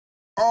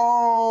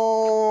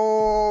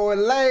Oh,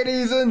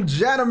 ladies and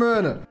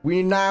gentlemen,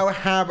 we now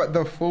have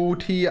the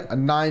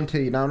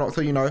 4090. Now, not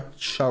so, you know,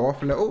 show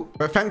off a little,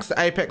 but thanks to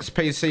Apex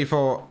PC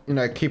for, you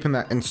know, keeping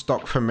that in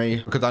stock for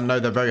me, because I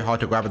know they're very hard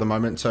to grab at the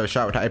moment. So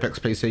shout out to Apex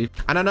PC.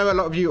 And I know a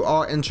lot of you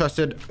are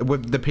interested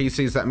with the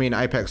PCs that me and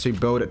Apex we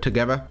build it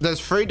together. There's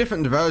 3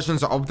 different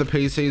versions of the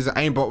PCs: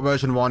 aimbot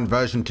version 1,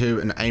 version 2,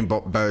 and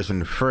aimbot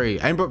version 3.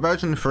 Aimbot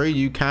version 3,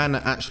 you can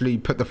actually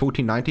put the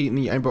 4090 in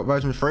the aimbot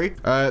version 3.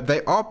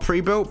 They are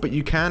pre-built, but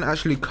you can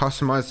actually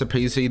customize the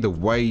PC the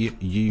way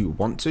you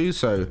want to.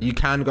 So you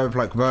can go for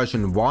like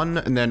version 1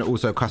 and then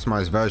also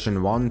customize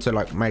version 1 to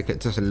like make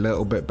it just a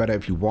little bit better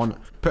if you want.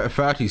 Put a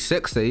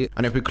 3060,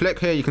 and if we click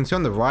here, you can see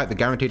on the right the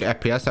guaranteed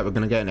FPS that we're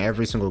going to get in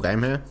every single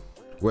game here,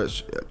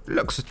 which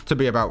looks to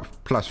be about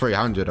plus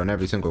 300 on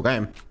every single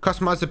game.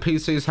 Customize the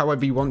PCs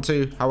however you want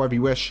to, however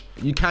you wish.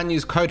 You can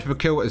use code for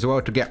Thaqil as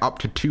well to get up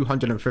to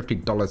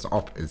 $250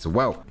 off as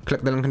well.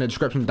 Click the link in the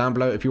description down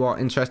below if you are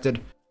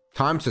interested.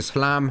 Time to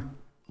slam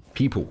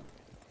people.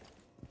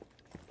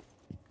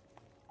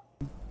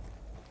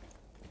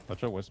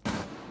 Watch out, Wisp.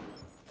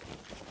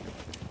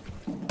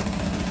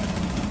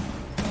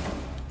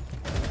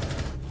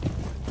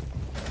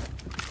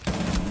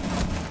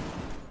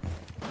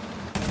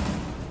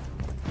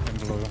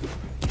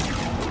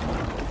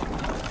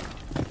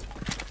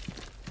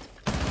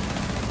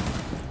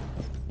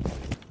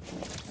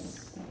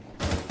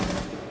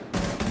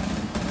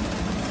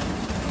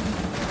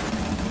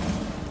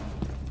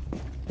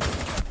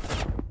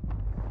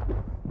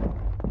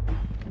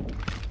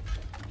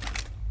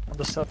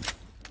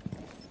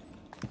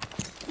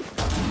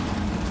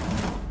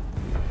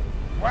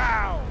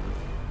 Wow!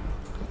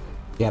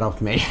 Get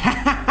off me.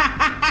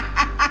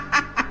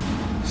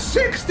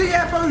 60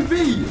 FOV!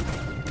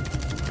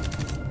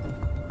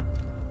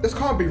 This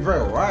can't be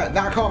real, right?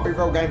 That can't be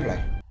real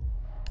gameplay.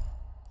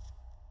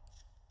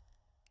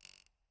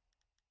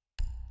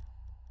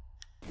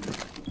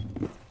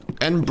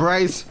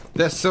 Embrace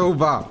the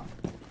silver.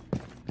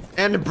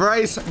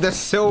 Embrace the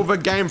silver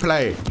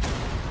gameplay.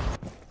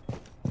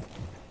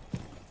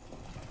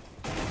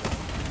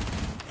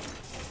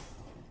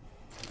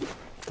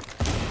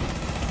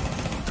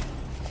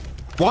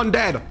 One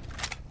dead.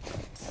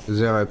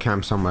 0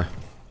 camp somewhere.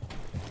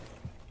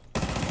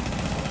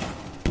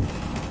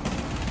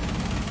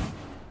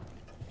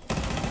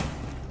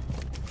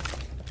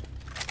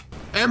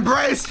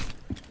 Embrace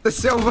the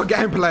silver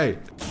gameplay.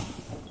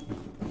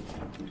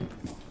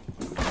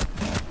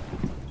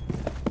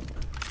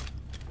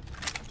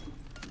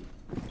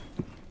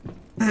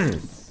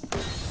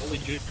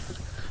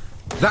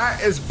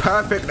 That is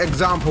perfect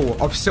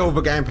example of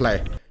silver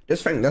gameplay.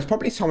 Just think, there's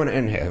probably someone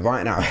in here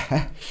right now.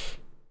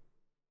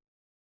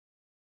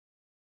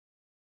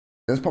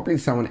 There's probably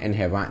someone in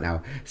here right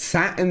now,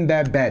 sat in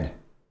their bed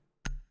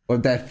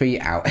with their feet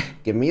out.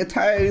 Give me a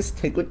toast,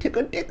 tickle,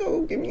 tickle,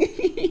 tickle, give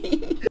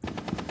me.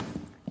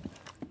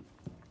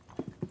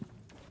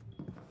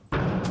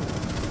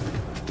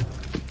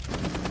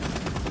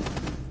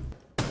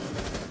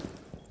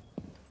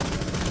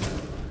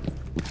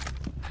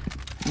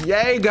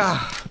 Jaeger,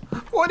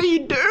 what are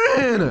you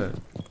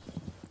doing?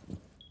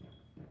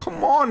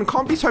 Come on,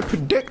 can't be so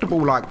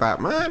predictable like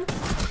that, man.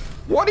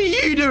 What are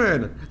you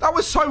doing? That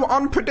was so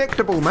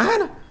unpredictable,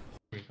 man.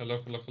 Hello.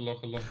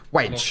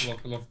 Wait.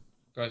 Hello.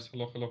 Guys,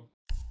 hello.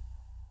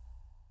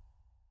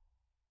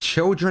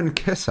 Children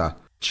kisser.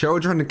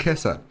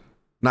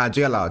 Nah,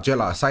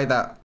 Jilla, say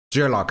that.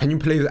 Jilla, can you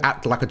please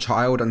act like a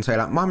child and say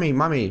like,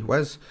 Mummy,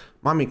 where's...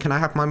 Mummy, can I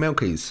have my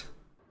milkies?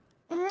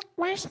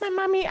 Where's my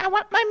mommy? I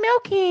want my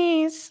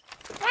milkies.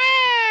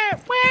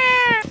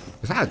 Where?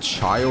 Is that a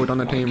child on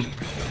the team?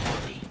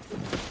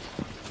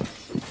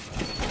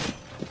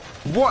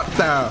 What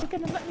the? You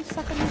gonna let me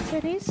suck on your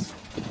titties?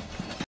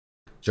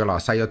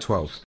 Jilla, say you're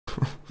 12.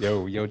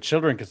 Yo,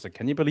 children kisser.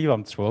 Can you believe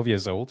I'm 12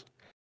 years old?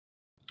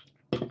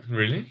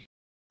 Really?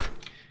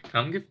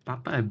 Come give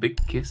Papa a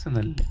big kiss on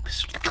the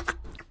lips.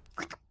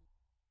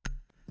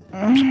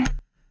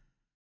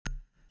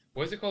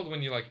 What is it called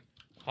when you like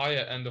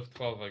higher end of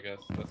 12, I guess?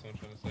 That's what I'm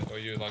trying to say. Or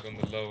you like on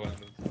the low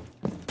end of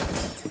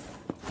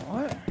 12.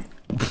 What?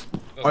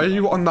 Are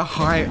you on the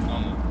high...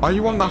 Are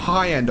you on the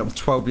high end of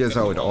 12 years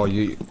old, or are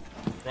you...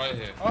 Right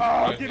here. Oh,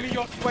 right give here. me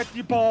your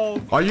sweaty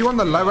balls! Are you on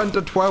the low end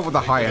of 12 or the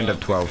high end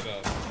of 12?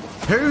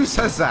 Who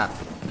says that?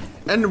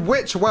 In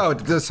which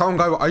world does someone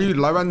go, are you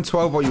low end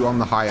 12 or are you on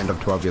the high end of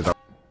 12 years old?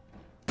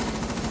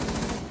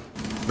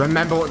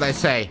 Remember what they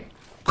say.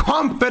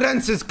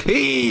 Confidence is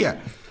key!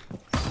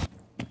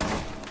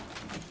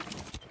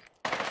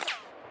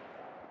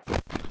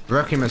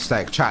 Rookie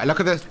mistake. Chat,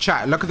 look at this.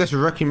 Chat, look at this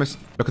rookie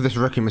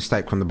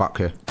mistake from the buck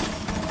here.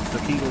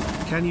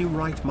 Thaqil, can you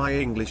write my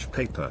English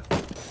paper?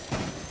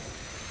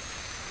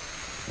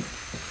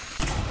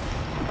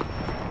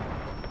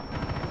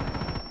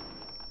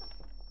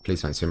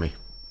 Please don't see me.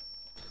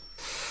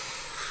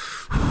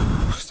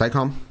 Stay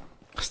calm.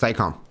 Stay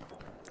calm.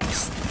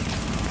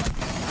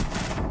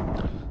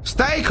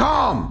 Stay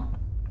calm!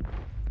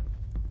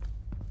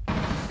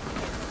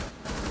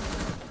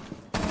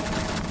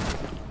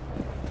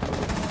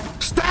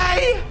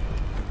 Really?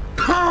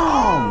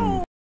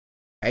 Come!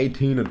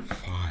 18 and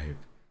 5.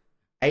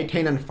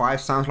 18 and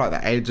 5 sounds like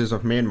the ages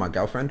of me and my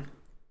girlfriend.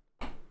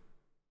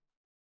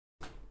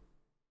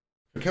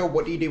 Thaqil,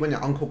 what do you do when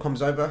your uncle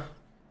comes over?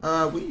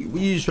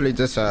 We usually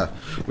just,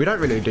 we don't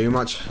really do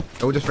much.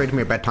 He'll just read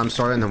me a bedtime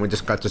story and then we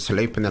just go to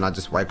sleep and then I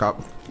just wake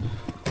up.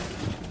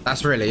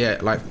 That's really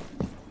it. Like,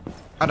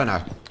 I don't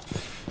know.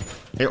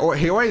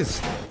 He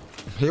always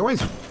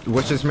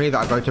wishes me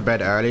that I go to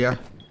bed earlier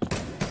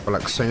or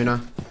like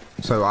sooner,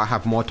 so I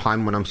have more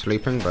time when I'm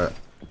sleeping. But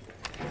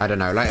I don't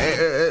know. Like,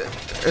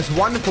 it's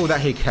wonderful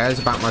that he cares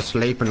about my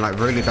sleep and like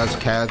really does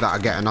care that I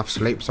get enough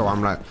sleep, so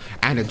I'm like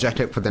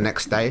energetic for the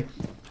next day.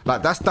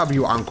 Like, that's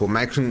W uncle,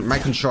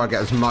 making sure I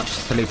get as much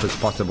sleep as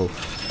possible.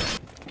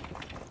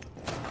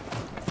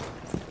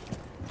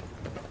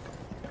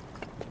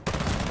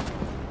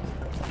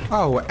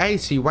 Oh,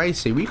 AC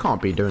Wacy, we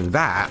can't be doing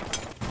that.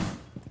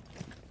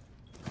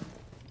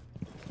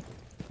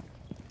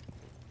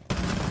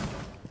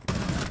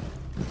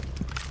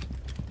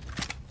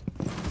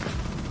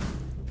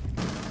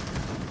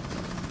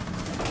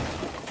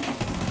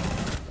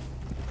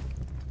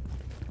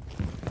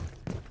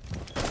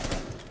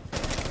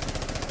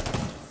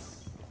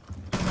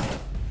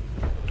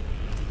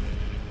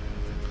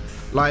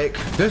 Like,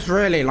 this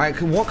really, like,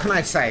 what can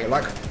I say?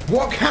 Like,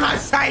 what can I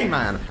say,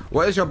 man?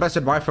 What is your best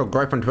advice for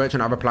growth on Twitch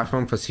and other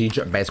platforms for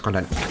siege-based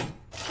content?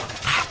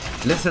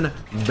 Listen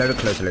very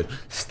closely.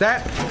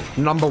 Step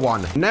number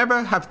 1.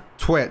 Never have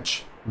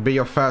Twitch be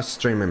your first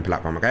streaming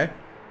platform, okay?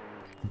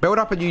 Build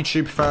up a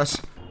YouTube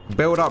first,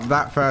 build up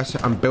that first,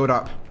 and build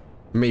up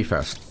me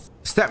first.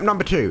 Step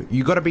number 2.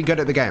 You gotta be good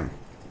at the game.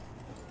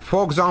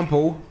 For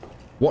example,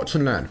 watch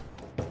and learn.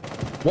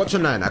 Watch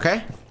and learn,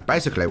 okay?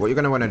 Basically, what you're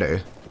gonna wanna do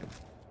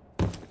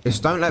is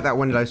don't let that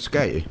window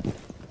scare you.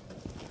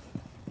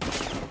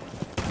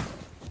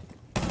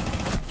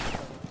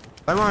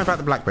 Don't worry about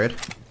the Blackbeard.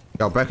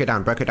 Yo, break it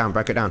down, break it down,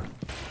 break it down.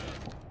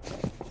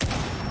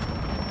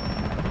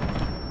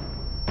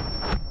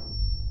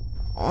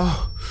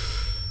 Oh,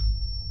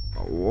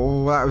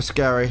 that was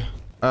scary.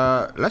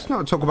 Let's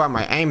not talk about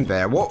my aim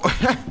there. What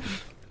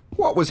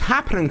what was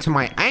happening to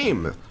my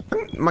aim? I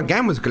think my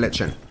game was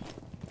glitching.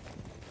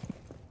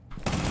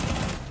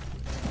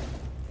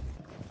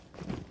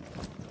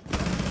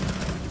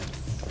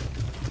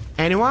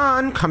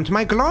 Anyone, come to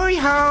my glory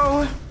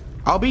hole.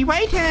 I'll be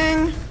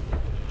waiting.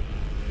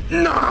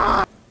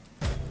 No.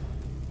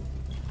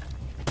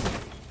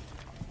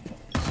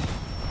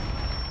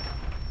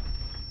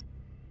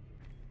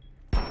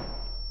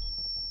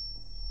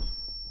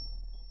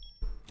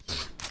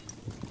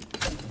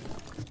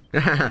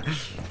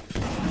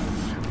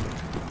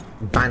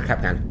 Ban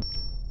captain.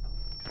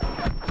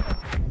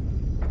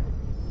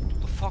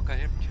 The fuck, I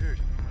haven't heard.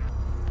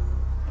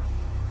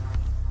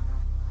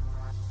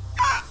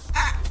 Oh,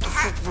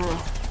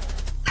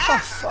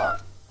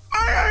 fuck.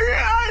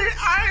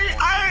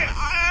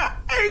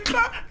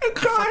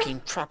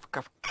 Fucking trap.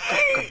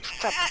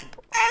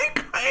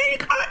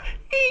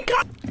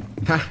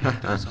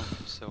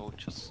 Something so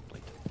just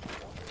like.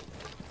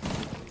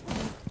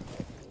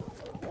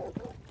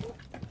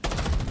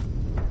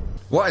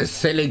 What a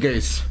silly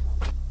goose.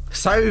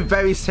 So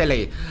very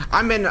silly.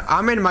 I'm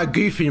in my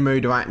goofy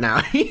mood right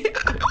now.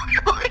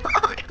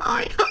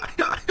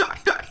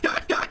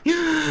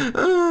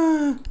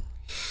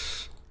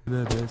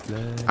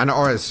 And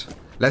Oris,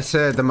 let's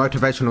hear the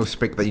motivational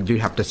speak that you do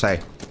have to say.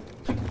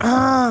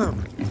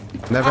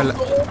 Never.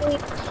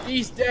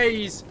 These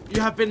days, you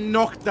have been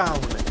knocked down,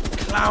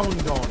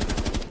 clowned on,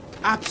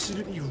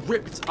 absolutely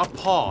ripped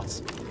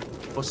apart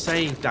for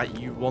saying that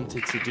you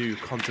wanted to do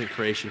content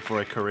creation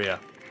for a career.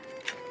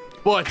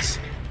 But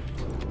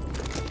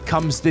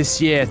comes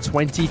this year,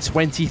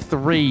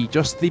 2023,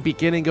 just the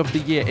beginning of the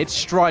year, it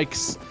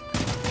strikes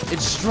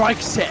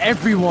to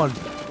everyone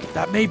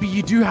that maybe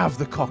you do have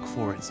the cock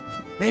for it.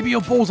 Maybe your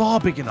balls are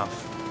big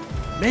enough.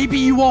 Maybe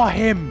you are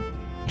him,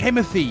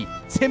 Timothy.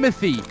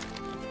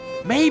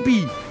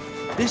 Maybe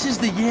this is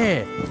the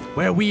year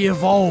where we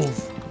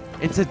evolve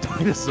into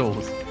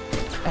dinosaurs.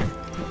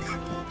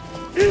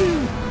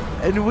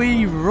 And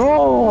we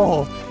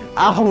roar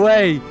our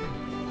way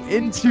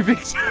into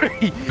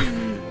victory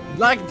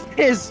like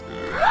this.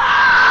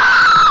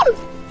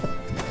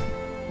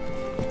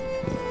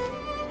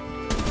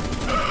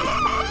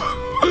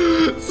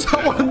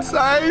 Someone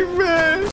save me!